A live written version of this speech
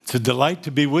It's a delight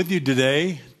to be with you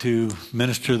today to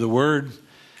minister the word.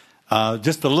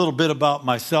 Just a little bit about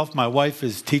myself. My wife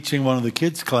is teaching one of the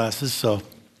kids' classes, so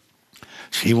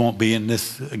she won't be in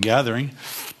this gathering.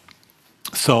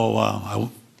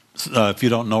 So if you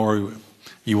don't know her,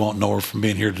 you won't know her from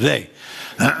being here today.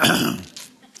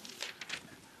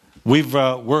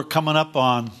 We're coming up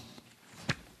on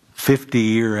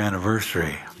 50-year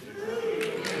anniversary.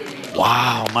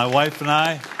 Wow, my wife and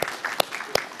I.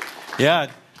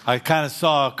 Yeah, I kind of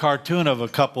saw a cartoon of a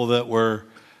couple that were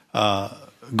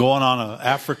going on an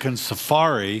African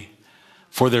safari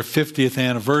for their 50th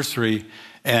anniversary,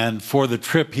 and for the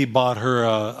trip he bought her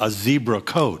a zebra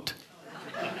coat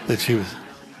that she was.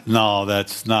 No,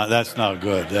 that's not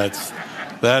good.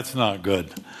 That's not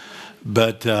good.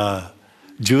 But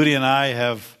Judy and I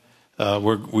have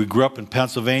we grew up in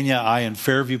Pennsylvania. I in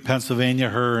Fairview, Pennsylvania.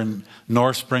 Her in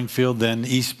North Springfield, then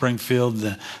East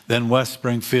Springfield, then West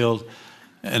Springfield.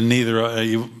 And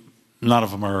none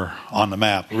of them are on the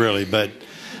map, really. But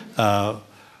I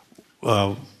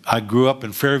grew up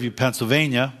in Fairview,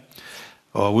 Pennsylvania.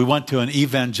 We went to an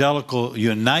evangelical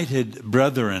United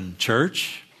Brethren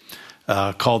church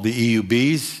called the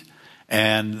EUBs.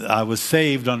 And I was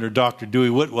saved under Dr.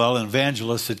 Dewey Whitwell, an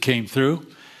evangelist that came through,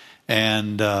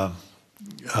 and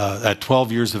at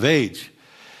 12 years of age.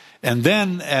 And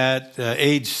then at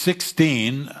age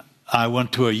 16, I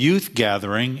went to a youth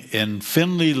gathering in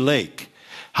Finley Lake.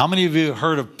 How many of you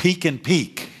heard of Peak and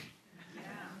Peak?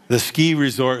 The ski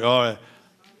resort. Oh,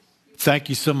 thank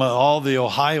you so much. All the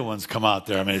Ohioans come out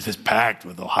there. I mean, it's just packed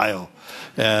with Ohio.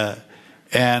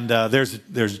 And there's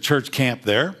a church camp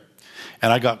there.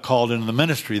 And I got called into the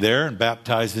ministry there and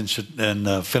baptized in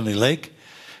Finley Lake,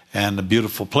 and a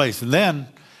beautiful place. And then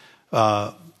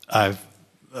I've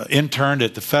interned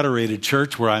at the Federated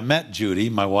Church where I met Judy,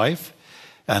 my wife.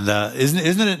 And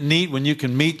isn't it neat when you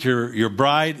can meet your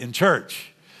bride in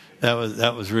church?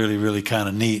 That was really, really kind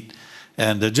of neat.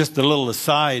 And just a little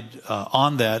aside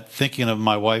on that, thinking of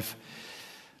my wife,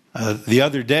 the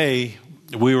other day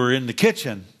we were in the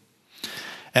kitchen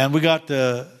and we got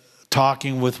to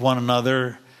talking with one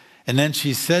another. And then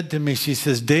she said to me, she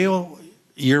says, "Dayle,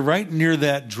 you're right near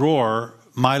that drawer.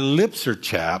 My lips are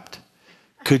chapped.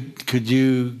 Could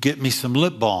you get me some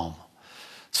lip balm?"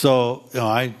 So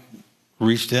I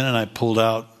reached in and I pulled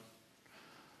out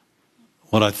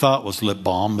what I thought was lip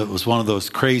balm. It was one of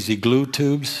those crazy glue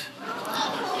tubes.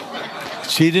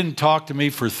 She didn't talk to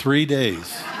me for 3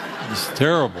 days. It was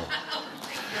terrible.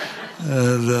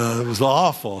 And, it was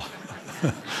awful.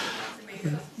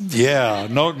 Yeah,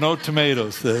 no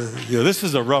tomatoes. This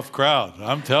is a rough crowd.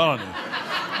 I'm telling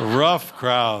you, a rough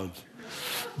crowd.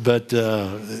 But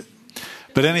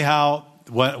anyhow,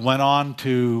 went on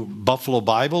to Buffalo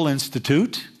Bible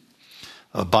Institute,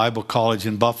 a Bible college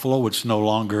in Buffalo, which no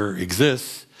longer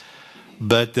exists.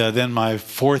 But then my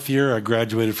fourth year, I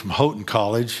graduated from Houghton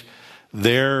College,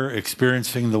 there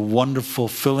experiencing the wonderful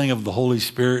filling of the Holy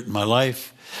Spirit in my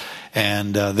life,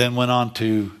 and then went on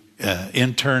to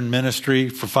intern ministry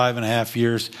for 5.5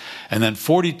 years, and then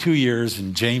 42 years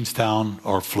in Jamestown,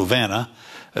 or Fluvanna,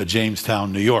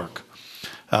 Jamestown, New York.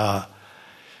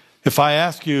 If I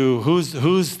ask you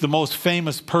who's the most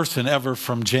famous person ever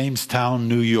from Jamestown,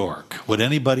 New York, would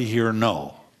anybody here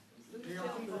know?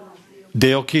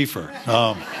 Dayle Keefer.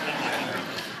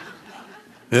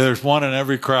 There's one in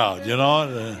every crowd, you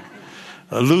know.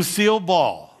 Lucille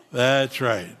Ball, that's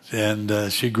right.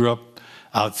 And she grew up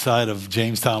outside of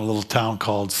Jamestown, a little town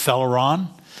called Celeron.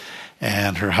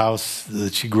 And her house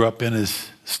that she grew up in is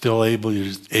still able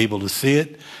to see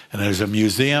it. And there's a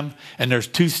museum. And there's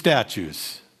 2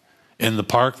 statues in the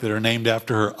park that are named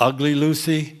after her, Ugly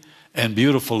Lucy and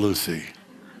Beautiful Lucy.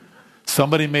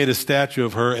 Somebody made a statue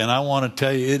of her, and I want to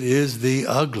tell you, it is the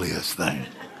ugliest thing.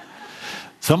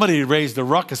 Somebody raised a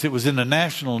ruckus. It was in the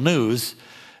national news,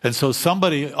 and so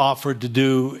somebody offered to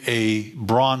do a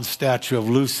bronze statue of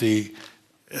Lucy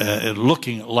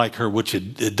looking like her, which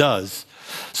it does.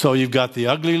 So you've got the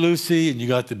ugly Lucy and you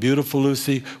got the beautiful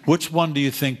Lucy. Which one do you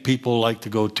think people like to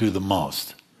go to the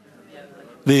most?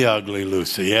 The ugly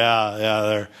Lucy,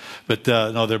 yeah.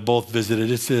 No, they're both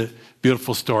visited. It's a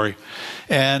beautiful story.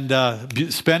 And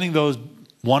spending those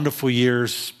wonderful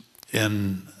years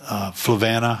in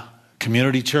Fluvanna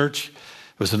Community Church,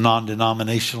 it was a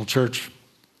non-denominational church.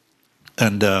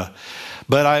 And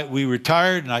but we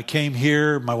retired, and I came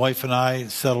here. My wife and I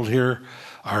settled here.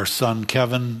 Our son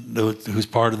Kevin, who's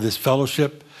part of this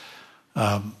fellowship,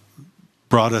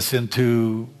 brought us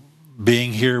into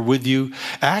being here with you.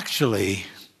 I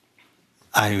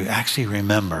actually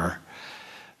remember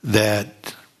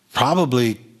that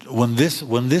probably when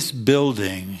this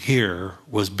building here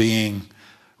was being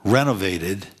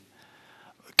renovated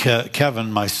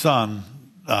Kevin, my son,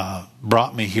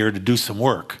 brought me here to do some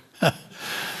work. I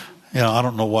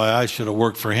don't know why I should have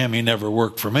worked for him. He never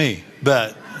worked for me.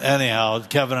 But anyhow,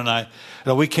 Kevin and I,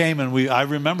 we came and I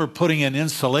remember putting in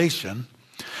insulation.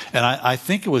 And I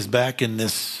think it was back in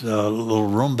this little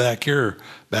room back here,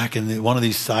 back in one of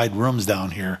these side rooms down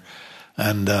here.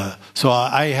 And so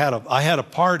I had a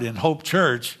part in Hope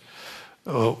Church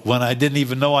when I didn't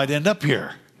even know I'd end up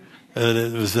here.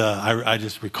 It was I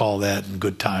just recall that in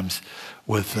good times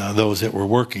with those that were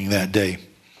working that day.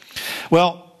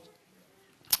 Well,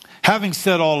 having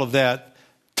said all of that,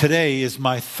 today is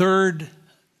my third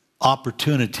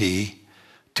opportunity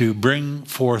to bring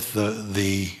forth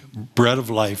the bread of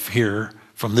life here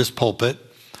from this pulpit.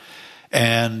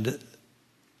 And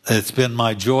it's been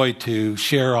my joy to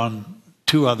share on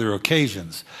 2 other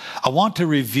occasions. I want to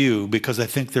review because I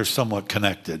think they're somewhat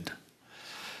connected.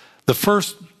 The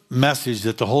first message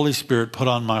that the Holy Spirit put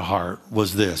on my heart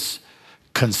was this: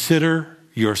 consider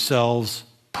yourselves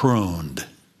pruned.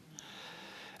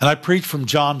 And I preached from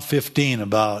John 15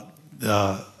 about,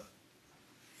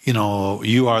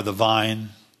 you are the vine,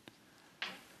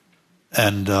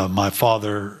 and my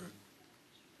Father,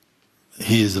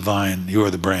 He is the vine, you are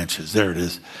the branches. There it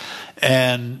is.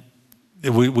 And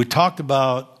we talked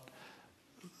about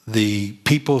the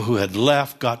people who had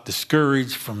left, got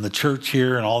discouraged from the church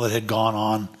here and all that had gone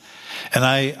on. And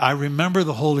I remember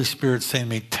the Holy Spirit saying to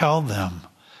me, tell them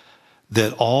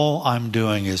that all I'm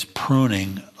doing is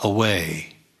pruning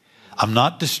away. I'm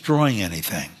not destroying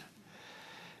anything.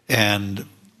 And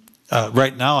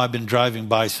right now I've been driving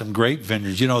by some grape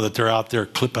vineyards. You know that they're out there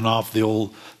clipping off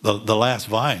the last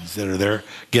vines that are there,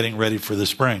 getting ready for the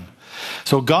spring.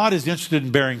 So God is interested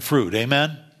in bearing fruit.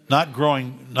 Amen? Not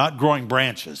growing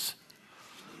branches,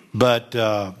 but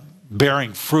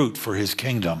bearing fruit for His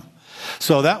kingdom.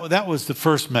 So that was the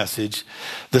first message.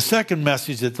 The second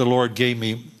message that the Lord gave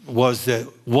me was that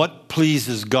what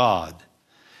pleases God.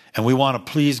 And we want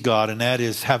to please God, and that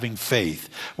is having faith.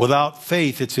 Without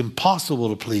faith, it's impossible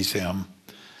to please Him.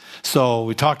 So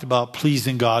we talked about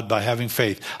pleasing God by having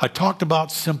faith. I talked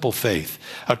about simple faith.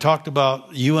 I talked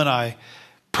about you and I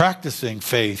practicing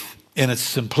faith in its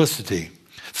simplicity.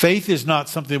 Faith is not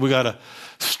something we got to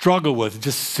struggle with.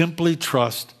 Just simply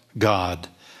trust God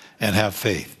and have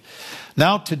faith.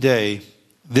 Now today,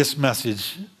 this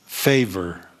message,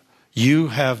 favor. You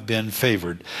have been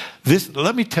favored.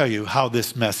 Let me tell you how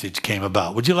this message came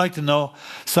about. Would you like to know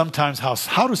sometimes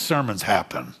how do sermons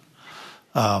happen?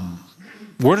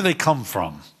 Where do they come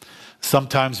from?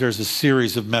 Sometimes there's a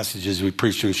series of messages we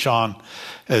preach through. Sean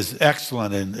is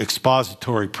excellent in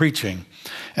expository preaching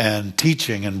and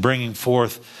teaching and bringing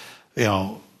forth,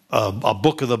 a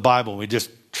book of the Bible. We just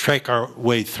trek our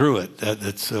way through it.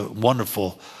 It's a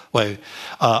wonderful way.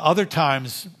 Other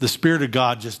times, the Spirit of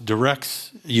God just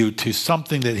directs you to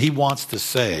something that He wants to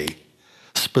say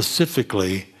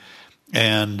specifically,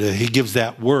 and He gives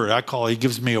that word. He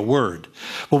gives me a word.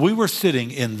 Well, we were sitting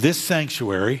in this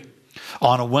sanctuary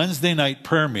on a Wednesday night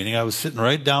prayer meeting. I was sitting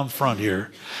right down front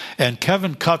here, and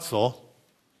Kevin Kutzel,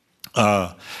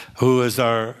 who is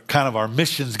our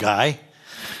missions guy,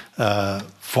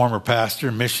 former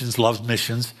pastor, missions, loves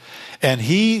missions, and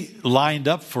he lined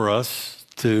up for us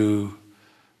to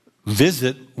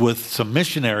visit with some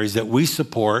missionaries that we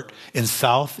support in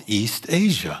Southeast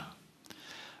Asia.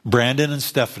 Brandon and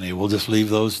Stephanie. We'll just leave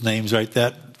those names right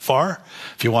that far.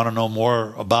 If you want to know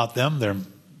more about them,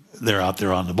 they're out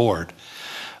there on the board.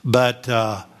 But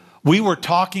we were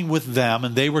talking with them,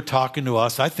 and they were talking to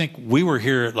us. I think we were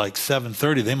here at like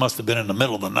 7:30. They must have been in the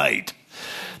middle of the night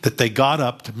that they got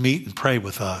up to meet and pray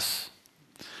with us.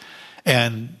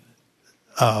 And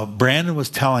Brandon was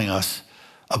telling us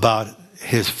about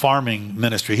his farming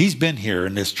ministry. He's been here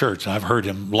in this church, and I've heard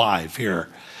him live here.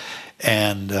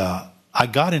 And I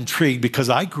got intrigued because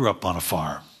I grew up on a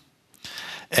farm.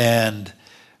 And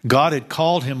God had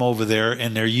called him over there,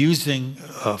 and they're using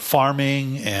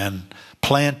farming and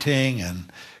planting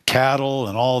and cattle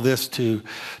and all this to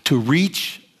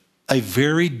reach a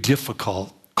very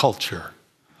difficult culture.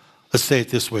 Let's say it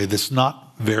this way, that's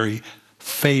not very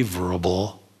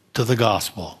favorable to the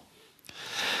gospel.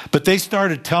 But they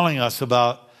started telling us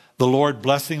about the Lord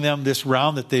blessing them this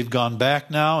round, that they've gone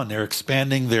back now and they're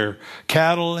expanding their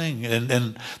cattling,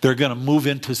 and they're going to move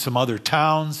into some other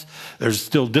towns. There's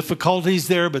still difficulties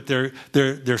there, but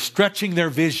they're stretching their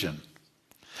vision.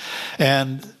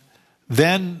 And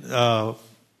then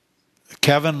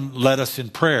Kevin led us in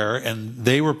prayer, and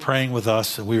they were praying with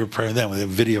us, and we were praying with them with a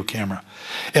video camera.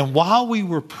 And while we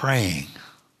were praying,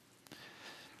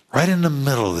 right in the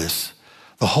middle of this,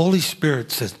 the Holy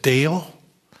Spirit says, Dayle,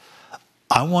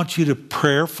 I want you to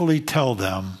prayerfully tell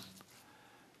them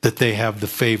that they have the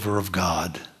favor of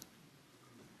God.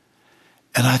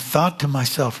 And I thought to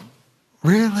myself,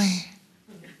 really?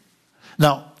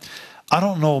 Now, I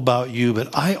don't know about you,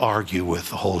 but I argue with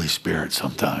the Holy Spirit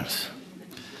sometimes.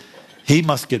 He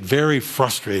must get very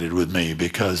frustrated with me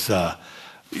because,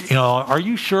 are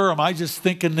you sure? Am I just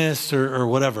thinking this or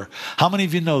whatever? How many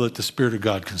of you know that the Spirit of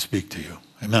God can speak to you?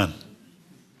 Amen.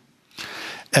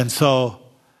 And so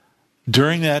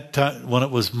during that time, when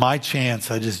it was my chance,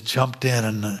 I just jumped in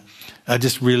and I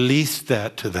just released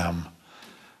that to them,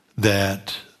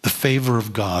 that the favor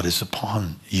of God is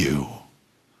upon you.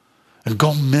 And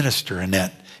go minister in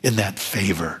that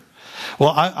favor.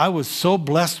 Well, I was so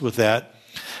blessed with that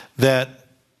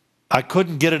I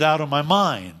couldn't get it out of my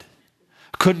mind.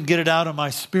 Couldn't get it out of my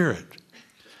spirit.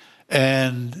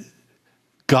 And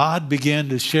God began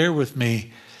to share with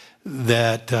me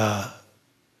that the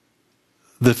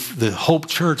Hope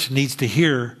Church needs to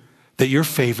hear that you're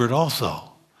favored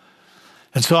also.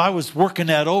 And so I was working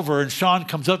that over, and Sean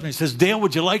comes up and he says, Dayle,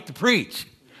 would you like to preach?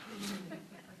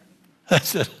 I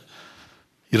said,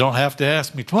 you don't have to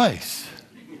ask me twice.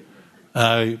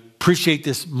 I appreciate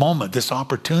this moment, this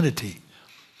opportunity,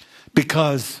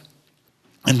 because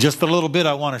in just a little bit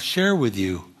I want to share with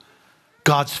you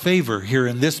God's favor here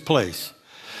in this place.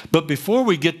 But before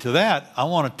we get to that, I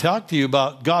want to talk to you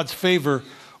about God's favor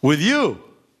with you.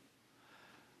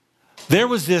 There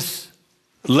was this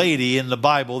lady in the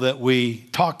Bible that we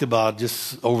talked about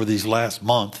just over these last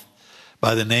month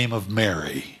by the name of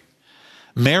Mary.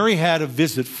 Mary had a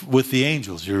visit with the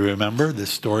angels. You remember this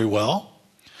story well?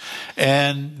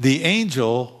 And the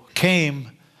angel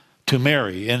came to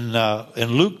Mary in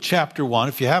Luke chapter 1.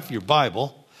 If you have your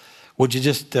Bible, would you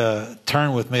just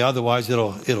turn with me? Otherwise,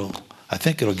 I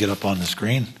think it'll get up on the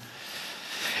screen.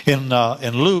 In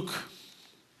Luke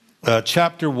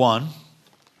chapter 1,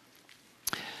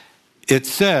 it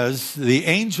says, the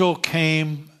angel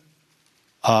came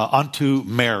unto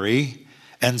Mary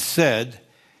and said,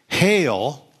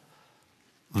 Hail,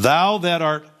 thou that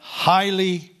art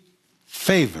highly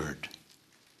favored.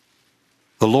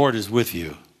 The Lord is with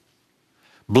you.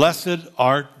 Blessed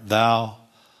art thou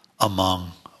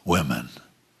among women.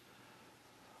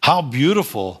 How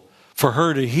beautiful for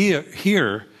her to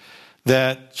hear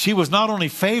that she was not only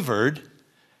favored,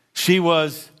 she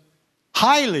was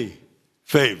highly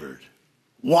favored.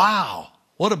 Wow,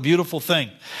 what a beautiful thing.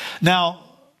 Now,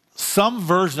 some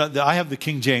versions, I have the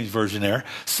King James Version there.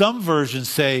 Some versions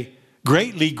say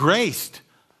greatly graced.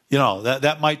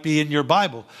 That might be in your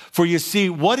Bible. For you see,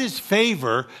 what is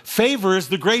favor? Favor is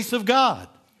the grace of God.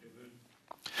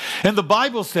 And the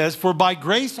Bible says, for by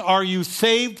grace are you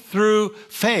saved through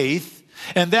faith,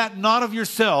 and that not of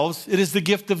yourselves, it is the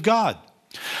gift of God.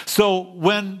 So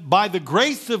when by the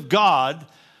grace of God,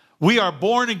 we are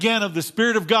born again of the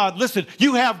Spirit of God, listen,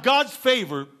 you have God's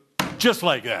favor just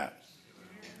like that.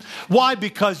 Why?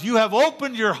 Because you have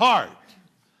opened your heart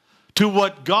to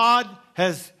what God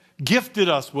has gifted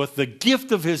us with, the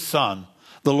gift of his Son,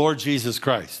 the Lord Jesus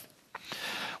Christ.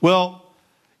 Well,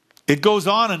 it goes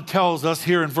on and tells us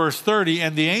here in verse 30,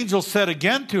 and the angel said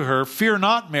again to her, Fear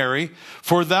not, Mary,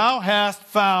 for thou hast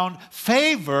found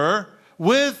favor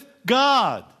with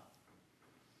God.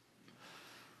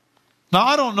 Now,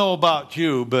 I don't know about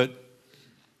you, but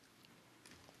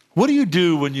what do you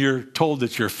do when you're told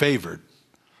that you're favored?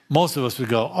 Most of us would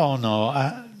go, oh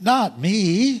no, not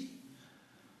me.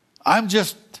 I'm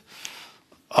just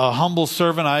a humble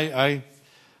servant. I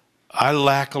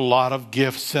lack a lot of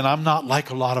gifts and I'm not like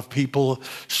a lot of people.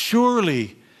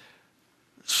 Surely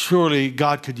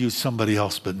God could use somebody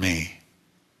else but me.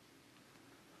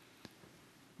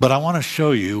 But I want to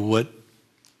show you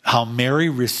how Mary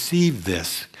received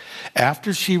this.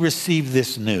 After she received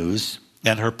this news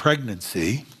and her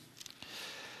pregnancy,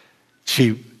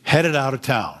 she headed out of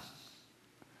town.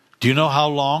 Do you know how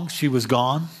long she was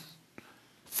gone?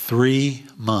 3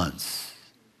 months.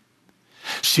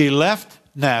 She left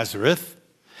Nazareth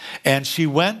and she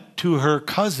went to her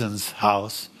cousin's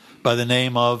house by the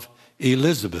name of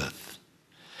Elizabeth.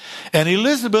 And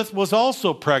Elizabeth was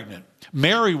also pregnant.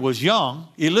 Mary was young.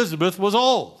 Elizabeth was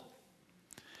old.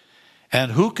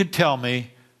 And who could tell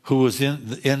me who was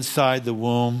inside the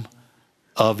womb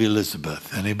of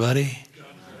Elizabeth? Anybody?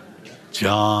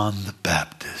 John the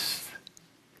Baptist.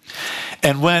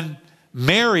 And when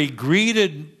Mary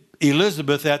greeted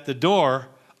Elizabeth at the door,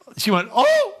 she went,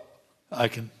 oh,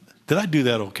 did I do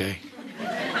that okay?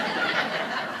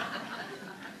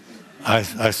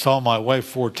 I saw my wife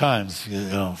 4 times,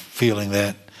 feeling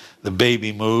that, the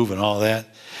baby move and all that.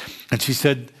 And she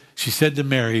said to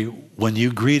Mary, when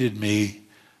you greeted me,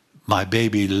 my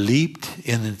baby leaped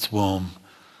in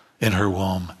her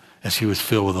womb, and she was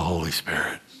filled with the Holy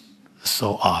Spirit.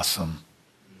 So awesome.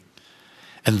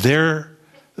 And there,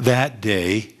 that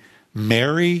day,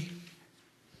 Mary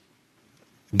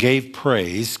gave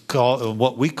praise,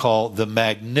 what we call the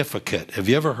Magnificat. Have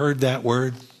you ever heard that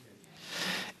word?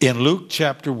 In Luke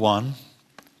chapter 1,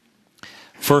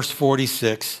 verse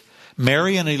 46,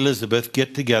 Mary and Elizabeth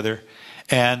get together.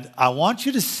 And I want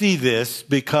you to see this,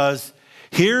 because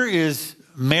here is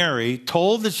Mary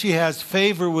told that she has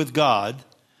favor with God.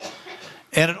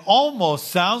 And it almost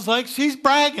sounds like she's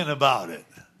bragging about it.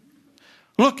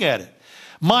 Look at it.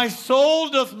 My soul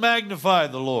doth magnify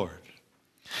the Lord,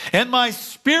 and my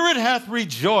spirit hath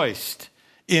rejoiced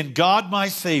in God my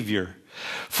Savior,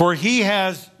 for he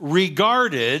has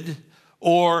regarded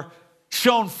or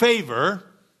shown favor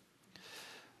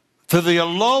to the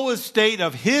low estate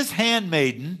of his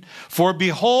handmaiden. For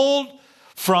behold,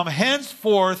 from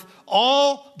henceforth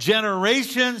all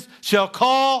generations shall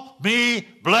call me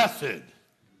blessed.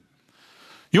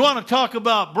 You want to talk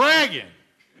about bragging?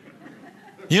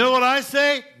 You know what I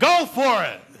say? Go for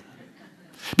it.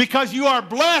 Because you are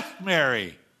blessed,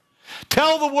 Mary.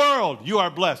 Tell the world you are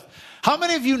blessed. How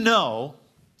many of you know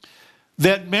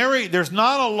that Mary, there's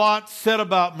not a lot said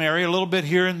about Mary, a little bit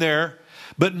here and there,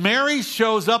 but Mary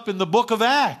shows up in the book of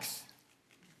Acts.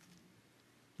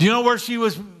 Do you know where she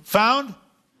was found?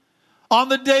 On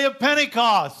the day of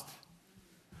Pentecost.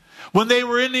 When they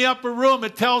were in the upper room,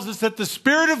 it tells us that the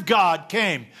Spirit of God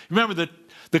came. Remember,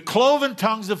 the cloven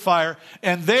tongues of fire.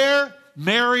 And there,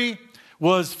 Mary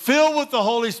was filled with the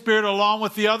Holy Spirit along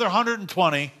with the other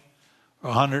 120, or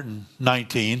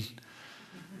 119.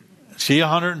 She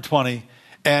 120.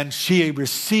 And she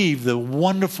received the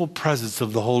wonderful presence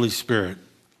of the Holy Spirit.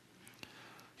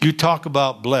 You talk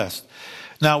about blessed.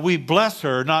 Now, we bless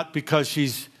her not because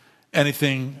she's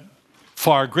anything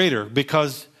far greater,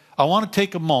 because I want to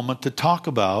take a moment to talk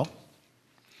about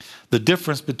the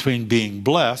difference between being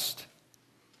blessed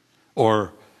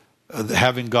or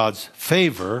having God's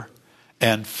favor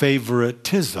and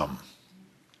favoritism.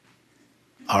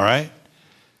 All right?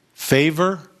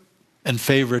 Favor and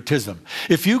favoritism.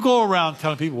 If you go around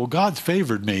telling people, well, God's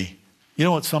favored me, you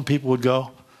know what some people would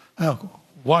go? Oh,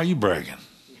 why are you bragging?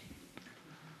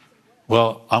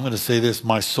 Well, I'm going to say this.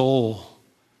 My soul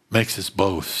makes its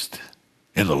boast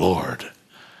in the Lord.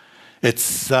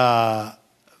 It's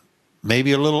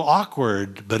maybe a little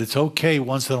awkward, but it's okay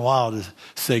once in a while to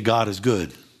say God is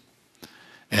good.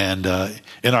 And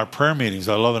in our prayer meetings,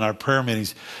 I love in our prayer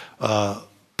meetings,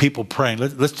 people praying.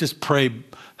 Let's just pray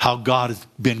how God has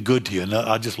been good to you. And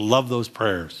I just love those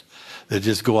prayers that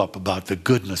just go up about the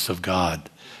goodness of God.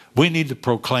 We need to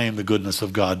proclaim the goodness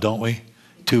of God, don't we?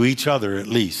 To each other at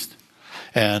least.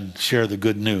 And share the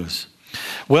good news.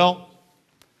 Well,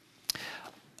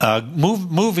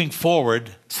 moving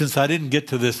forward, since I didn't get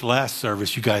to this last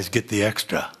service, you guys get the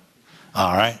extra.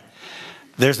 All right?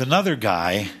 There's another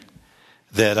guy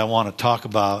that I want to talk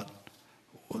about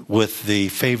with the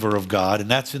favor of God, and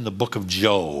that's in the book of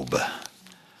Job.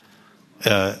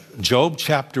 Job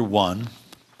chapter 1.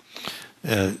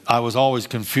 I was always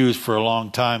confused for a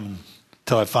long time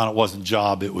until I found it wasn't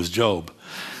Job, it was Job.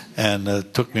 And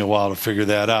it took me a while to figure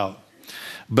that out.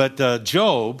 But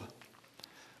Job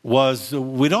was,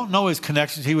 we don't know his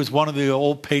connections. He was one of the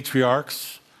old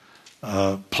patriarchs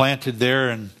planted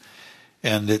there.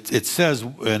 And it says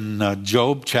in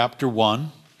Job chapter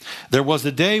 1, there was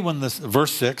a day when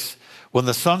verse 6, when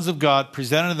the sons of God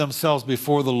presented themselves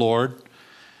before the Lord,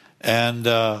 and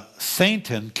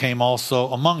Satan came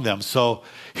also among them. So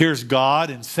here's God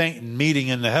and Satan meeting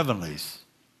in the heavenlies.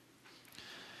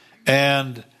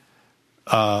 And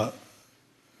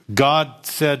God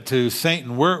said to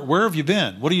Satan, where have you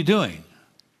been? What are you doing?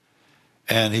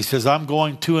 And he says, I'm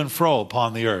going to and fro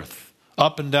upon the earth,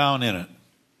 up and down in it.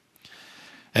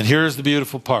 And here's the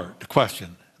beautiful part, the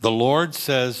question. The Lord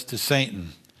says to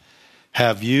Satan,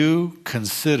 have you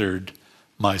considered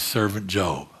my servant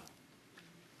Job?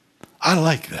 I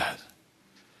like that.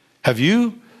 Have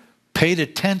you paid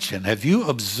attention? Have you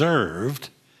observed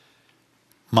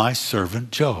my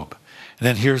servant Job? And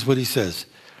then here's what he says.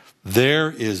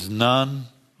 There is none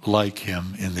like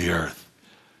him in the earth.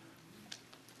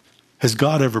 Has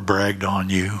God ever bragged on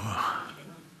you?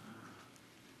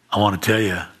 I want to tell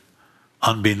you,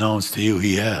 unbeknownst to you,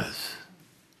 he has.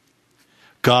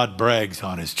 God brags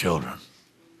on his children.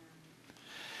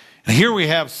 And here we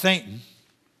have Satan.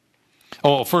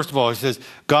 Oh, first of all, he says,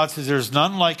 God says there's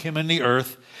none like him in the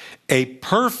earth, a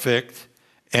perfect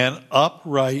and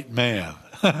upright man.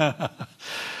 You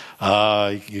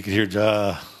can hear,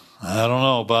 I don't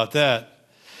know about that.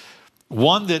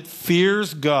 One that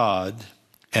fears God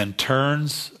and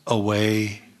turns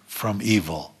away from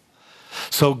evil.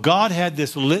 So God had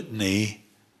this litany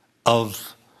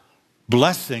of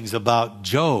blessings about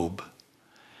Job.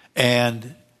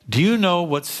 And do you know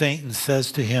what Satan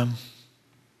says to him?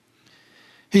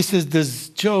 He says, does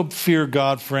Job fear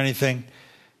God for anything?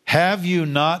 Have you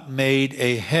not made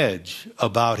a hedge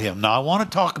about him? Now, I want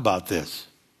to talk about this.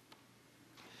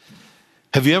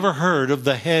 Have you ever heard of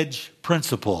the hedge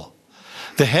principle?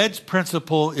 The hedge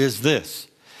principle is this,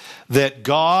 that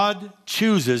God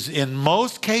chooses in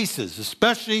most cases,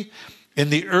 especially in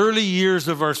the early years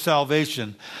of our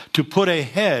salvation, to put a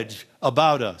hedge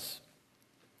about us.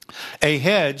 A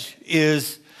hedge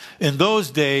is, in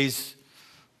those days,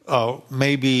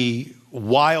 maybe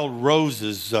wild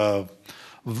roses,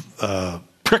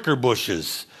 pricker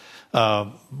bushes.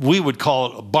 We would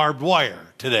call it barbed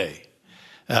wire today.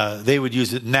 They would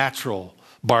use it natural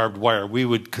barbed wire, we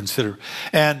would consider.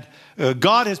 And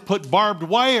God has put barbed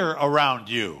wire around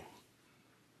you.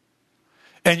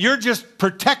 And you're just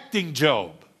protecting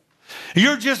Job.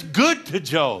 You're just good to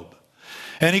Job.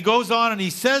 And he goes on and he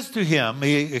says to him,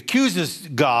 he accuses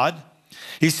God.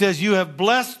 He says, you have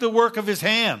blessed the work of his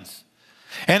hands,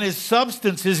 and his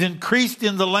substance is increased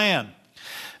in the land.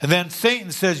 And then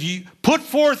Satan says, you put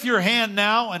forth your hand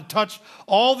now and touch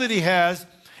all that he has,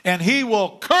 and he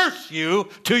will curse you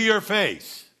to your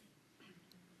face.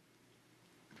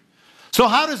 So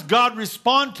how does God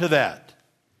respond to that?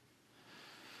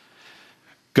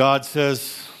 God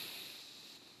says,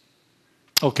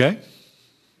 okay.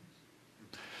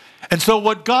 And so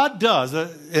what God does,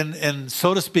 and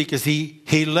so to speak, is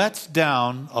he lets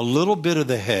down a little bit of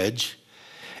the hedge,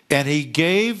 and he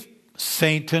gave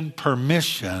Satan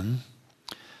permission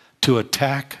to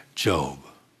attack Job.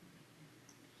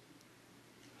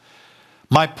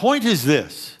 My point is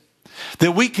this,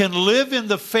 that we can live in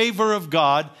the favor of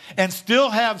God and still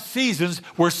have seasons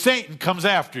where Satan comes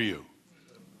after you.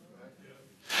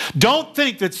 Don't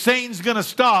think that Satan's going to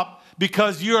stop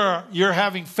because you're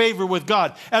having favor with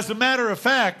God. As a matter of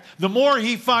fact, the more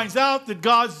he finds out that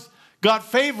God's got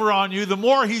favor on you, the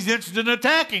more he's interested in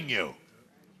attacking you.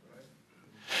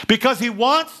 Because he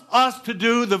wants us to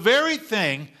do the very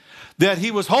thing that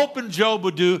he was hoping Job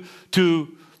would do,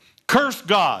 to curse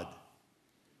God.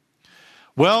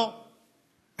 Well,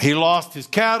 he lost his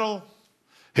cattle,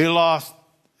 he lost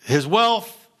his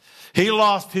wealth, he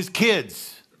lost his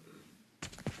kids.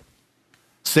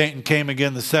 Satan came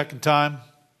again the second time,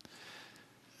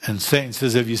 and Satan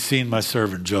says, have you seen my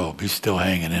servant Job? He's still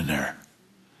hanging in there.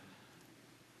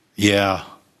 Yeah,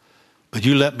 but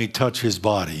you let me touch his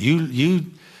body.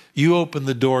 You open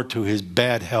the door to his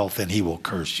bad health, and he will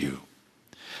curse you.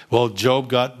 Well, Job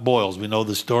got boils. We know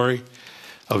the story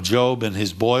of Job and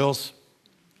his boils.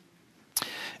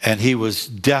 And he was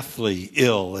deathly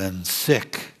ill and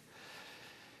sick.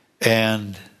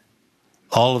 And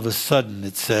all of a sudden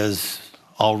it says,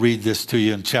 I'll read this to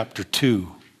you in chapter 2.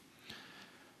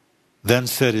 Then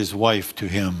said his wife to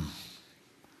him,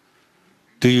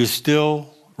 do you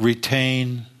still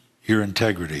retain your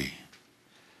integrity?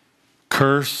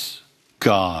 Curse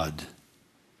God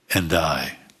and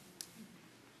die.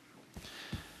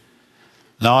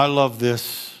 Now I love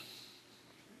this.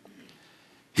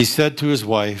 He said to his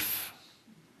wife,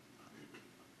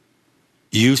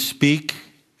 you speak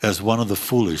as one of the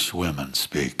foolish women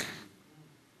speak.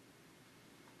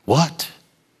 What?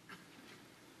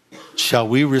 Shall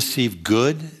we receive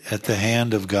good at the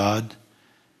hand of God?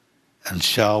 And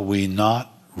shall we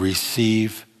not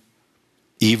receive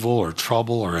evil or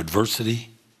trouble or adversity?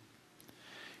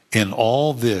 In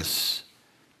all this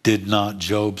did not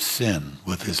Job sin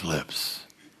with his lips.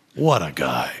 What a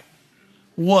guy.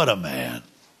 What a man.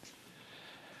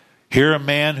 Here a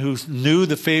man who knew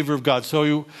the favor of God.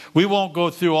 So we won't go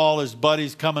through all his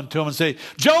buddies coming to him and say,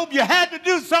 Job, you had to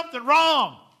do something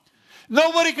wrong.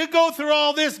 Nobody could go through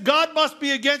all this. God must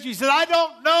be against you. He said, I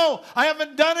don't know. I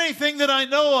haven't done anything that I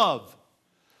know of.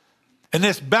 And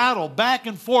this battle back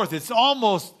and forth, it's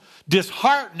almost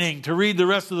disheartening to read the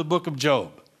rest of the book of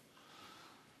Job.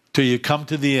 Till you come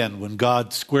to the end when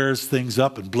God squares things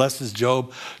up and blesses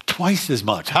Job twice as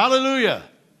much. Hallelujah.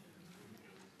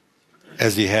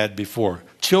 As he had before.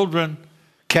 Children,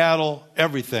 cattle,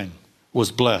 everything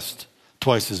was blessed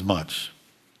twice as much.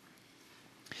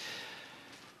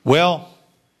 Well,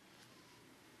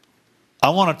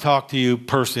 I want to talk to you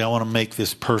personally. I want to make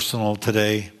this personal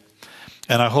today.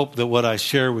 And I hope that what I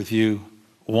share with you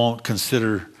won't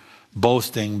consider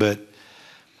boasting. But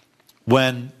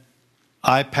when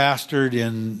I pastored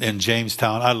in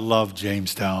Jamestown, I love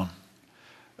Jamestown.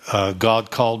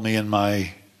 God called me in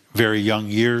my very young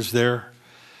years there.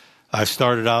 I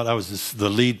started out, I was the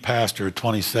lead pastor at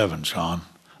 27, Sean.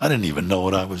 I didn't even know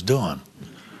what I was doing.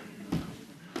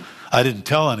 I didn't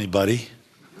tell anybody.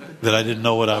 that I didn't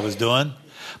know what I was doing.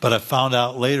 But I found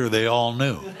out later they all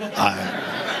knew.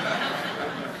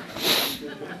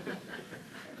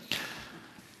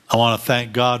 I want to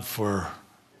thank God for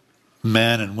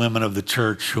men and women of the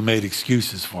church who made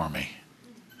excuses for me.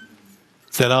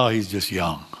 Said, oh, he's just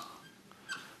young.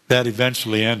 That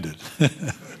eventually ended.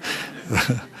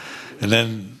 And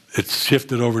then it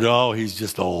shifted over to, oh, he's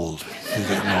just old. He's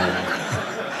getting old.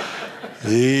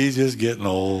 He's just getting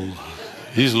old.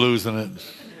 He's losing it.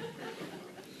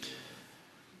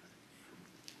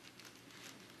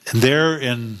 And there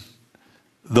in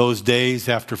those days,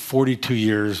 after 42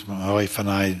 years, my wife and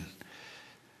I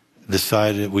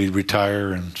decided we'd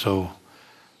retire, and so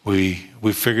we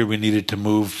figured we needed to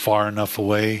move far enough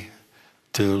away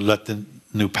to let the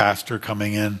new pastor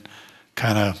coming in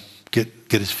kind of get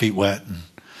his feet wet. And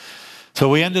so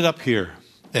we ended up here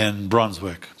in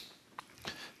Brunswick.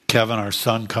 Kevin, our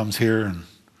son, comes here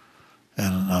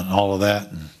and all of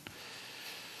that. And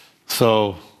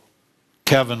so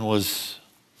Kevin was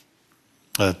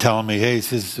telling me, hey, he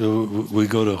says, we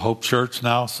go to Hope Church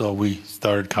now. So we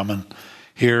started coming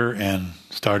here and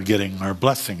started getting our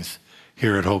blessings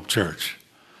here at Hope Church.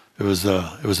 It was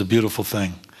a beautiful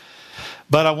thing.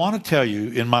 But I want to tell you,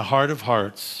 in my heart of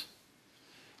hearts,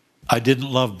 I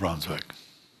didn't love Brunswick.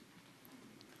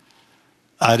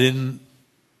 I didn't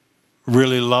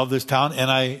really love this town,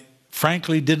 and I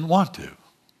frankly didn't want to.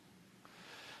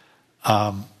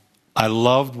 I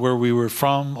loved where we were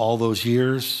from all those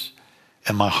years,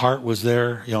 and my heart was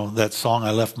there. You know, that song,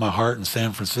 I left my heart in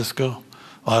San Francisco.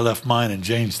 Well, I left mine in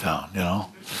Jamestown, you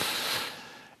know.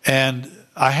 And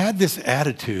I had this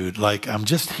attitude, like, I'm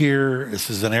just here. This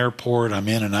is an airport. I'm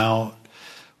in and out.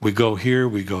 We go here,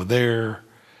 we go there.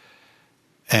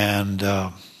 And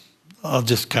I'll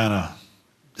just kind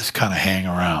of hang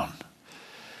around.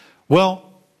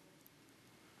 Well,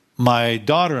 my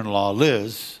daughter-in-law,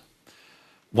 Liz,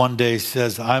 one day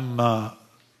says,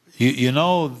 you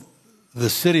know, the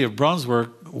city of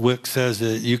Brunswick says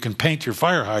that you can paint your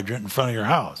fire hydrant in front of your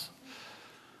house.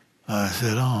 I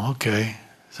said, oh, okay.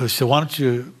 So she said, why don't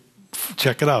you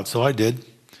check it out? So I did.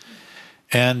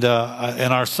 And in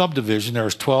our subdivision,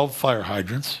 there's 12 fire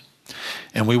hydrants.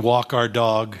 And we walk our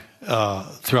dog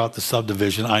throughout the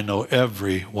subdivision. I know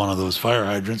every one of those fire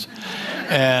hydrants.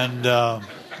 And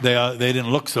they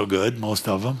didn't look so good, most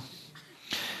of them.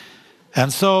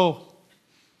 And so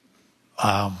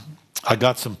I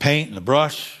got some paint and a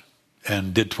brush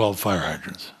and did 12 fire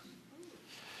hydrants.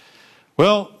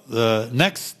 Well, the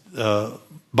next,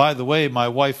 by the way, my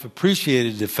wife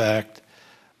appreciated the fact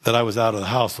that I was out of the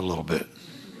house a little bit,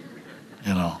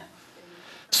 you know.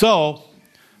 So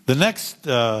the next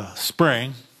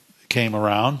spring came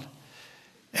around,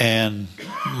 and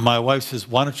my wife says,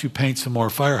 why don't you paint some more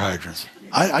fire hydrants?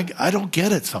 I don't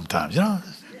get it sometimes, you know.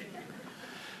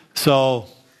 So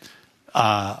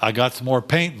I got some more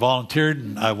paint, volunteered,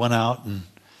 and I went out and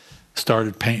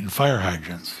started painting fire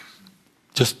hydrants.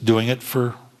 Just doing it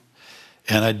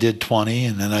and I did 20,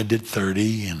 and then I did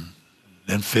 30, and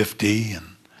then 50,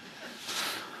 and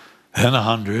then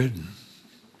 100.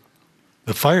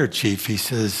 The fire chief, he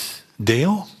says,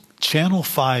 Dayle, Channel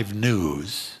 5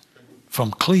 News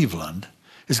from Cleveland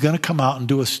is going to come out and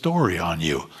do a story on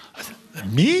you. I said,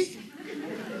 me?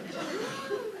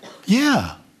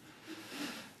 Yeah.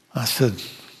 I said,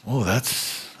 oh,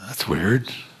 that's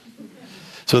weird.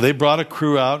 So they brought a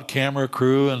crew out, camera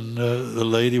crew, and the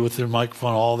lady with their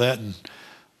microphone, all that, and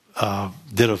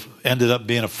ended up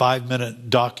being a 5-minute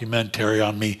documentary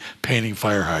on me painting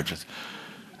fire hydrants.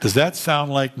 Does that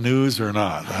sound like news or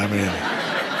not? I mean,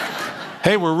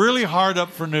 hey, we're really hard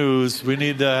up for news. We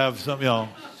need to have some, you know.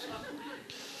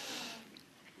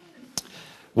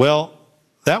 Well,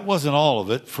 that wasn't all of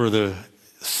it. For the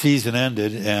season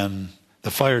ended, and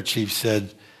the fire chief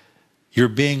said, you're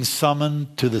being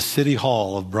summoned to the City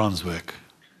Hall of Brunswick,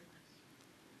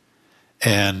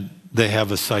 and they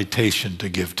have a citation to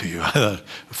give to you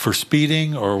for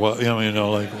speeding or what, you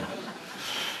know, like.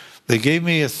 They gave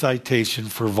me a citation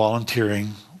for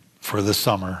volunteering for the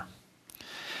summer,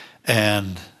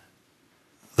 and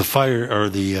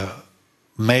the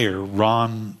mayor,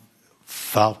 Ron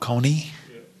Falcone,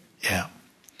 yeah,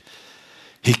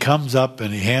 he comes up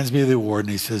and he hands me the award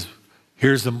and he says,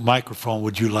 here's the microphone,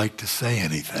 would you like to say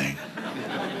anything?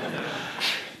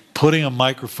 Putting a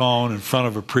microphone in front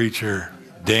of a preacher,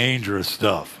 dangerous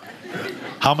stuff.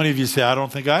 How many of you say, I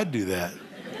don't think I'd do that?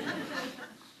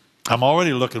 I'm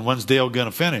already looking, when's Dayle going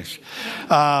to finish?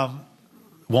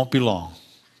 Won't be long.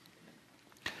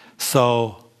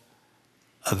 So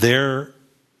there,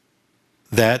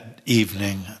 that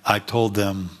evening, I told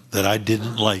them that I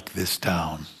didn't like this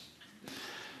town,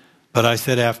 But I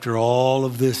said, after all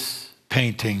of this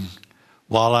painting,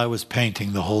 while I was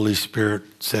painting, the Holy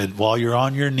Spirit said, while you're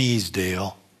on your knees,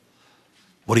 Dayle,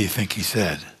 what do you think he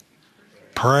said?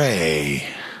 Pray.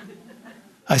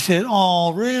 I said,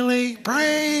 oh, really?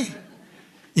 Pray?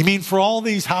 You mean for all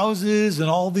these houses and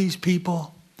all these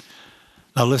people?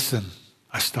 Now listen,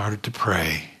 I started to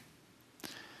pray.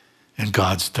 And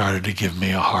God started to give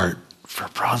me a heart for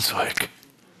Brunswick.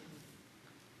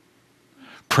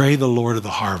 Pray the Lord of the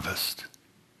harvest.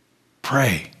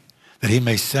 Pray that he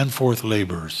may send forth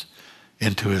laborers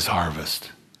into his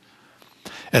harvest.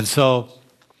 And so,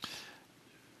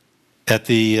 at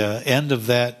the end of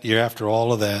that year, after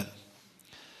all of that,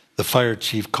 the fire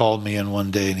chief called me in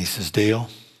one day and he says, Dayle,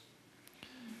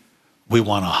 we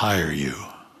want to hire you.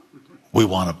 We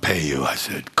want to pay you. I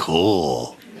said,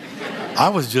 cool. I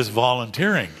was just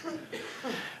volunteering.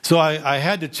 So I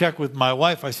had to check with my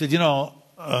wife. I said,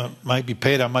 might be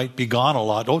paid. I might be gone a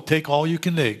lot. Oh, take all you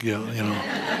can take,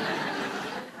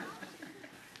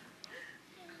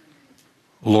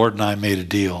 Lord and I made a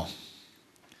deal.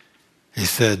 He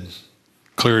said,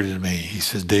 clearly to me, he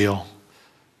says, Dayle,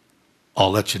 I'll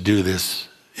let you do this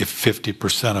if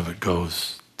 50% of it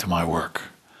goes to my work.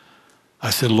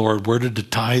 I said, Lord, where did the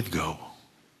tithe go?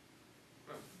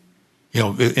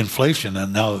 Inflation,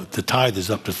 and now the tithe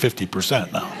is up to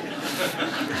 50% now.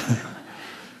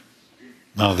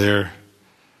 Now the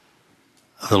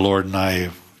Lord and I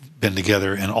have been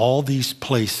together in all these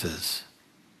places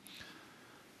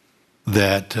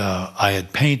that I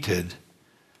had painted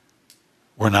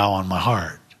were now on my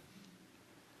heart.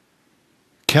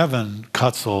 Kevin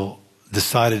Kutzel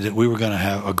decided that we were going to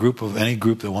have any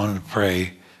group that wanted to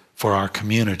pray for our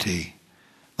community,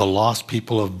 the lost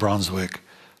people of Brunswick.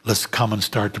 Let's come and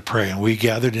start to pray. And we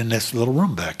gathered in this little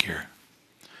room back here.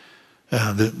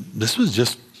 This was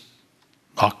just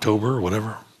October or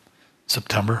whatever,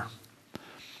 September.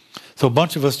 So a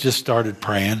bunch of us just started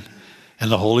praying.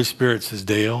 And the Holy Spirit says,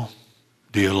 Dayle,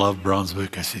 do you love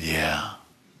Brunswick? I said, yeah.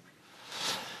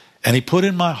 And he put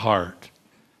in my heart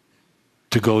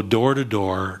to go door to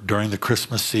door during the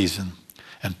Christmas season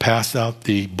and pass out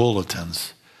the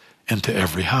bulletins into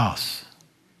every house.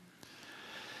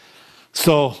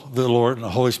 So the Lord and the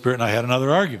Holy Spirit and I had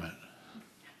another argument.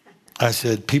 I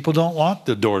said, people don't want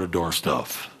the door-to-door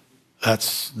stuff.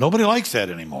 Nobody likes that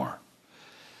anymore.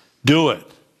 Do it.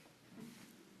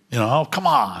 Come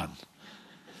on.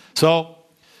 So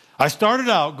I started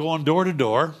out going door to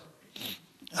door,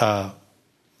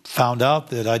 found out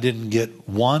that I didn't get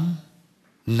one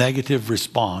negative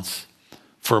response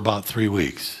for about 3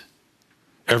 weeks.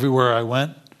 Everywhere I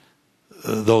went,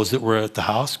 those that were at the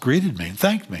house greeted me and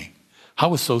thanked me. I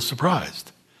was so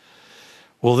surprised.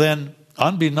 Well, then,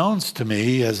 unbeknownst to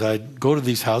me, as I'd go to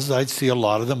these houses, I'd see a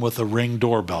lot of them with a Ring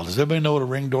doorbell. Does everybody know what a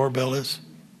Ring doorbell is?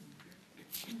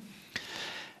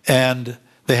 And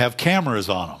they have cameras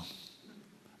on them.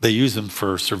 They use them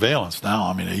for surveillance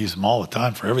now. They use them all the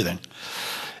time for everything.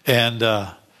 And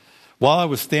while I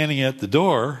was standing at the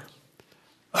door,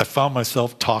 I found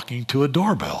myself talking to a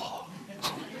doorbell.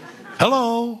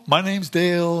 Hello, my name's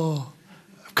Dayle.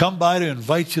 I've come by to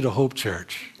invite you to Hope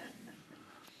Church.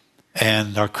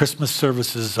 And our Christmas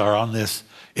services are on this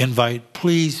invite.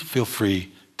 Please feel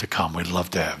free to come. We'd love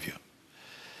to have you.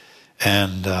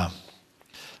 And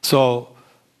so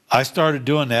I started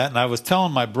doing that, and I was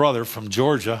telling my brother from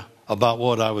Georgia about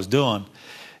what I was doing.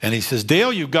 And he says,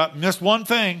 Dayle, you've missed one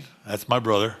thing. That's my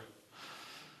brother.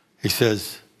 He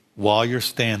says, while you're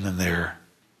standing there,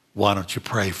 why don't you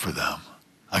pray for them?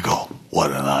 I go,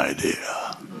 what an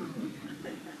idea.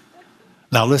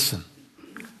 Now listen,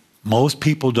 most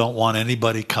people don't want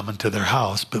anybody coming to their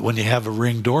house, but when you have a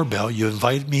Ring doorbell, you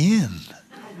invite me in.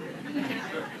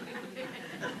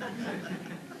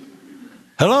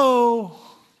 Hello,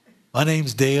 my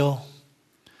name's Dayle.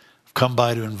 I've come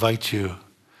by to invite you.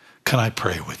 Can I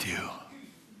pray with you?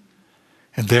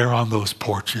 And there on those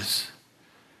porches,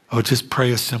 I would just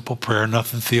pray a simple prayer,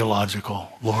 nothing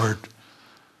theological. Lord,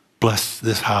 bless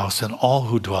this house and all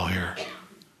who dwell here.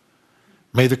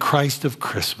 May the Christ of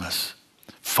Christmas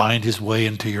find his way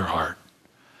into your heart.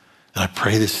 And I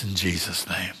pray this in Jesus'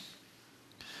 name.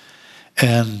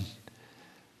 And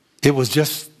it was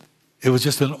just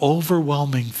an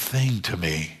overwhelming thing to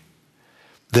me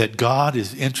that God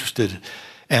is interested.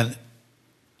 And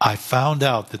I found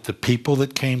out that the people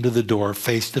that came to the door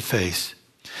face to face,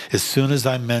 as soon as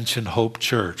I mentioned Hope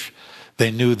Church,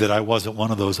 they knew that I wasn't one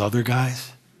of those other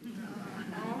guys.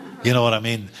 You know what I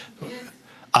mean?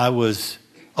 I was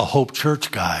a Hope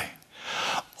Church guy.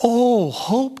 Oh,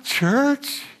 Hope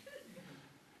Church?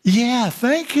 Yeah,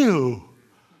 thank you.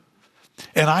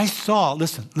 And I saw,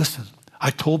 listen, I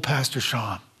told Pastor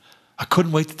Sean, I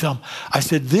couldn't wait to tell them. I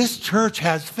said, this church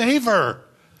has favor.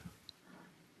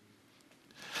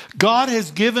 God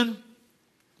has given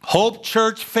Hope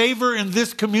Church favor in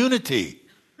this community.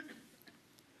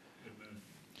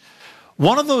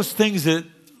 One of those things that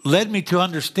led me to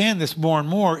understand this more and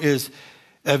more is,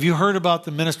 have you heard about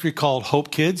the ministry called Hope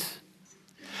Kids?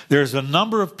 There's a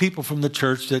number of people from the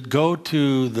church that go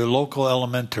to the local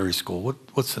elementary school.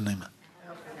 What's the name?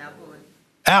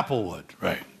 Applewood,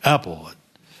 right. Applewood.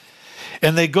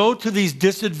 And they go to these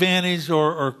disadvantaged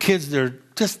or kids, they're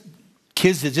just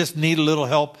kids that just need a little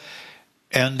help,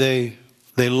 and they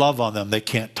love on them. They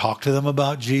can't talk to them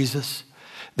about Jesus.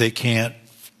 They can't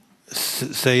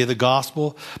say the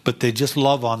gospel, but they just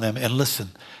love on them. And listen,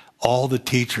 all the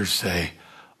teachers say,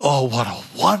 oh, what a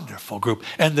wonderful group.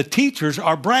 And the teachers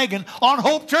are bragging on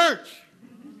Hope Church.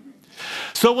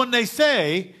 So when they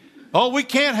say, oh, we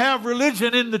can't have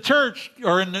religion in the church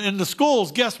or in the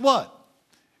schools, guess what?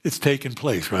 It's taking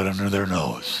place right under their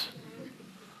nose.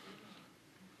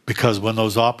 Because when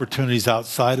those opportunities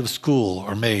outside of school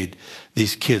are made,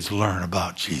 these kids learn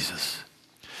about Jesus.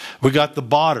 We got the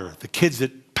Botter, the kids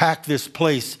that pack this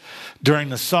place during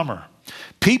the summer.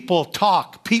 People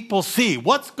talk, people see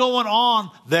what's going on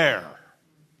there.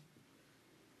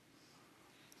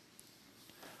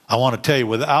 I want to tell you,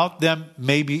 without them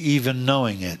maybe even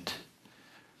knowing it,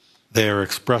 they are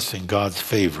expressing God's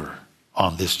favor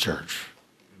on this church.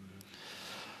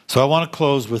 So I want to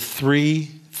close with 3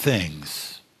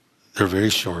 things. They're very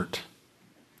short.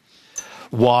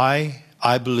 Why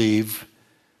I believe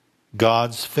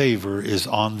God's favor is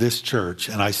on this church.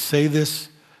 And I say this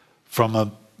from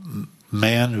a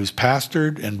man who's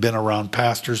pastored and been around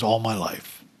pastors all my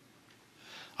life.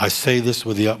 I say this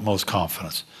with the utmost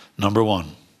confidence. Number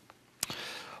 1,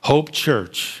 Hope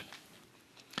Church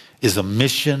is a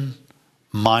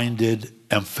mission-minded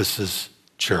emphasis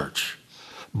church,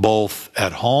 both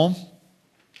at home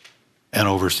and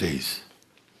overseas.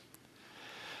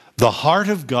 The heart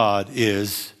of God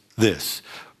is this: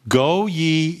 go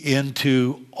ye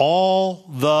into all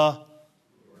the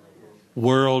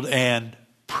world and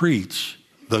preach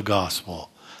the gospel.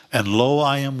 And lo,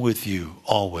 I am with you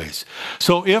always.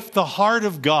 So if the heart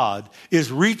of God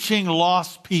is reaching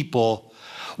lost people,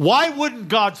 why wouldn't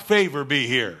God's favor be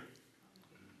here?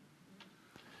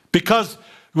 Because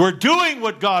we're doing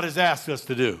what God has asked us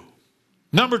to do.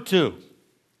 Number 2,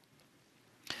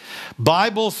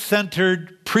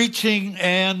 Bible-centered preaching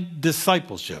and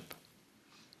discipleship.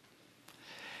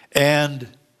 And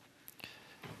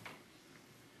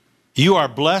you are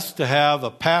blessed to have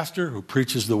a pastor who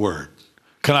preaches the word.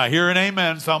 Can I hear an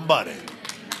amen, somebody?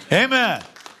 Amen.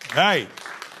 Right.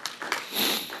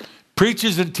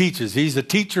 Preaches and teaches. He's a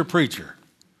teacher-preacher.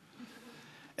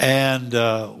 And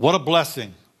what a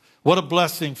blessing. What a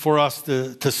blessing for us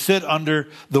to sit under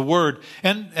the word.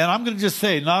 And I'm going to just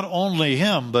say, not only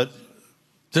him, but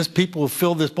just people who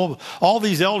fill this pulpit. All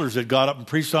these elders that got up and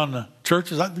preached on the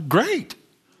churches, great.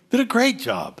 Did a great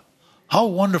job. How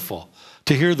wonderful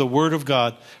to hear the word of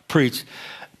God preached.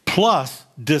 Plus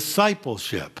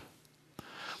discipleship.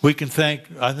 We can thank,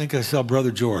 I think I saw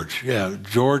Brother George. Yeah,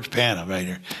 George Panna right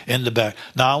here in the back.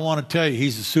 Now I want to tell you,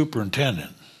 he's the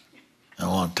superintendent. I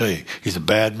want to tell you, he's a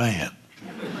bad man.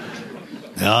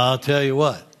 Now I'll tell you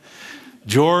what.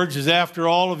 George is after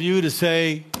all of you to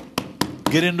say,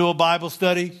 get into a Bible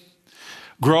study,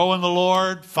 grow in the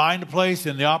Lord, find a place,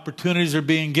 and the opportunities are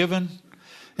being given.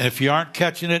 And if you aren't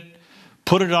catching it,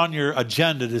 put it on your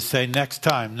agenda to say, next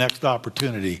time, next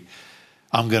opportunity,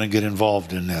 I'm going to get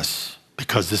involved in this,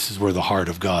 because this is where the heart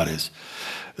of God is.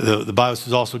 The Bible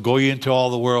says also, go ye into all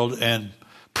the world and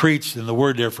preach, and the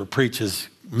word there for preach is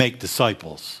make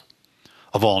disciples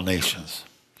of all nations.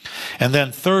 And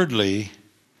then thirdly,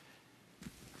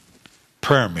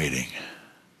 prayer meeting.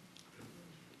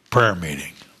 Prayer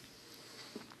meeting.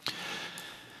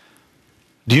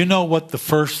 Do you know what the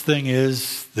first thing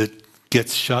is that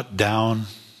gets shut down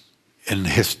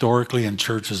historically in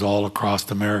churches all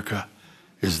across America?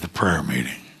 Is the prayer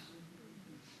meeting.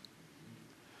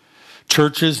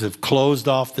 Churches have closed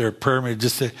off their prayer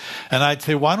meeting. And I'd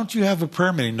say, why don't you have a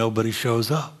prayer meeting? Nobody shows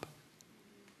up.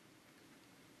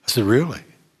 I said, really?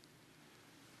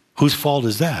 Whose fault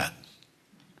is that?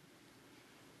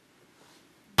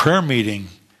 Prayer meeting,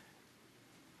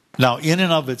 now in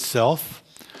and of itself,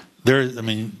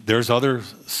 there's other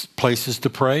places to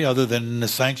pray other than in the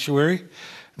sanctuary.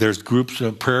 There's groups,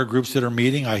 prayer groups that are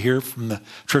meeting. I hear from the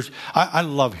church. I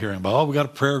love hearing about, we got a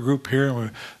prayer group here, and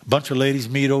a bunch of ladies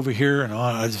meet over here, and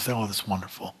I just think, that's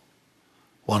wonderful.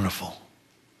 Wonderful.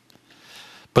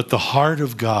 But the heart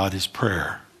of God is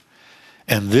prayer.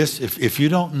 And this, if you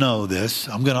don't know this,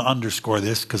 I'm going to underscore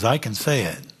this because I can say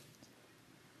it.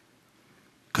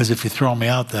 Because if you throw me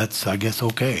out, that's, I guess,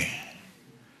 okay.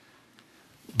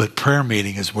 But prayer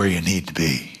meeting is where you need to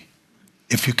be.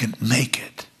 If you can make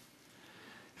it.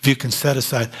 If you can set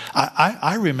aside.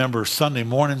 I remember Sunday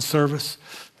morning service,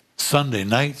 Sunday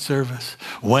night service,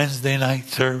 Wednesday night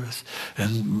service,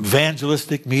 and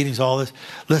evangelistic meetings, all this.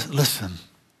 Listen,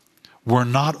 we're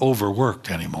not overworked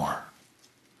anymore.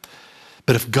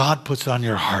 But if God puts on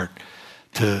your heart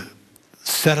to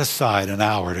set aside an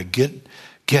hour to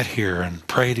get here and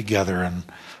pray together and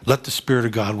let the Spirit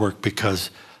of God work, because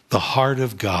the heart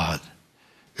of God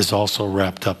is also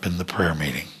wrapped up in the prayer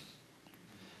meeting.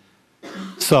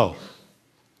 So,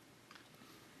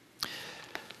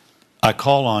 I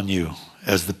call on you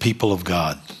as the people of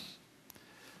God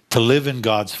to live in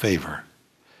God's favor.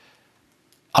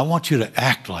 I want you to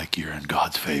act like you're in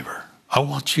God's favor. I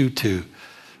want you to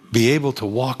be able to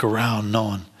walk around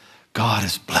knowing God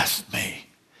has blessed me.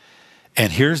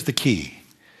 And here's the key.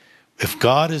 If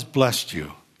God has blessed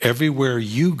you, everywhere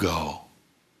you go,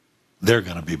 they're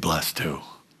going to be blessed too,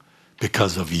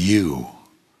 because of you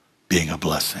being a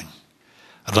blessing.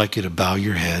 I'd like you to bow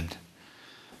your head,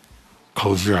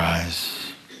 close your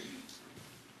eyes,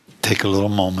 take a little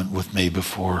moment with me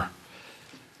before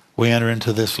we enter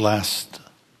into this last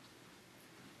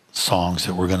songs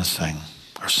that we're going to sing,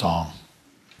 our song.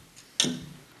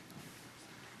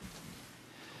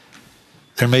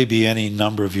 There may be any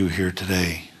number of you here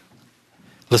today.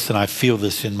 Listen, I feel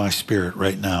this in my spirit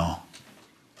right now.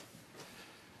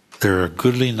 There are a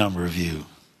goodly number of you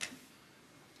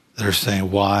that are saying,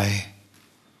 why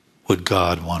would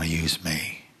God want to use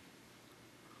me?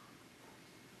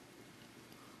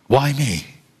 Why me?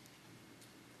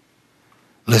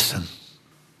 Listen,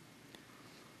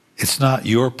 it's not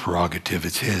your prerogative,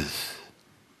 it's His.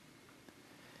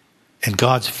 And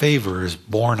God's favor is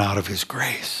born out of His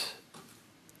grace.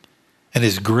 And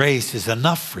His grace is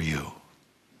enough for you.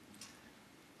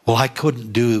 Well,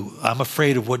 I'm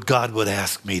afraid of what God would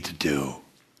ask me to do.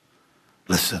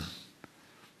 Listen,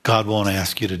 God won't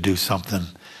ask you to do something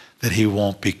that He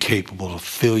won't be capable to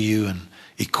fill you and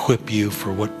equip you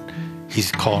for what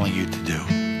He's calling you to do.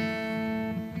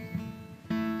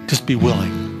 Just be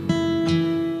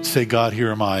willing. Say, God,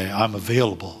 here am I. I'm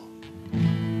available.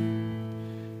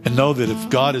 And know that if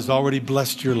God has already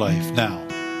blessed your life now,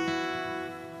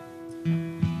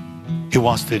 He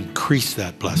wants to increase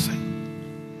that blessing.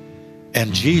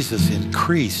 And Jesus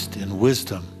increased in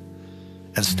wisdom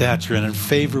and stature and in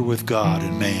favor with God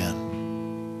and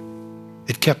man.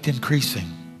 It kept increasing.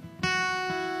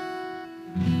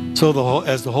 So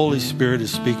as the Holy Spirit is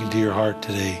speaking to your heart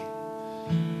today,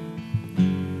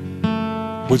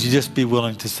 would you just be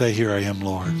willing to say, here I am,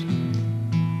 Lord?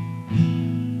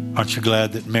 Aren't you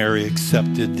glad that Mary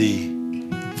accepted the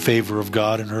favor of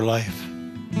God in her life?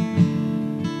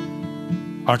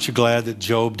 Aren't you glad that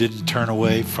Job didn't turn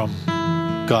away from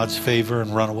God's favor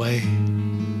and run away?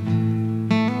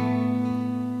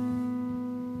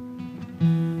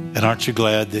 And aren't you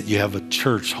glad that you have a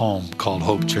church home called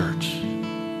Hope Church?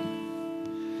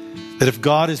 That if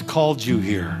God has called you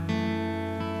here,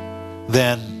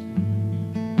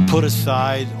 then put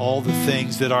aside all the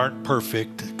things that aren't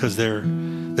perfect, because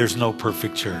there's no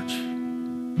perfect church.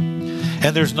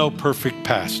 And there's no perfect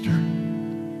pastor.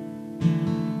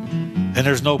 And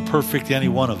there's no perfect any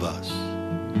one of us.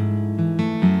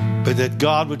 But that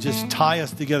God would just tie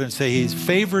us together and say He's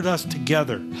favored us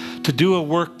together to do a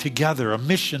work together, a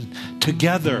mission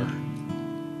together.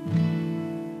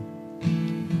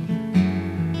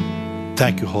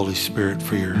 Thank you, Holy Spirit,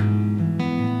 for your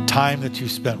time that you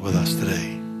spent with us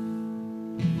today.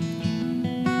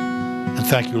 And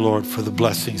thank you, Lord, for the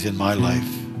blessings in my life.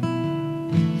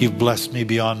 You've blessed me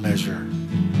beyond measure.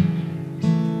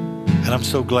 And I'm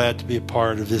so glad to be a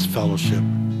part of this fellowship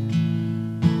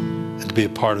and to be a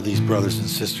part of these brothers and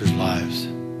sisters' lives.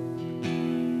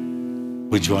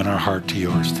 We join our heart to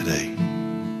yours today.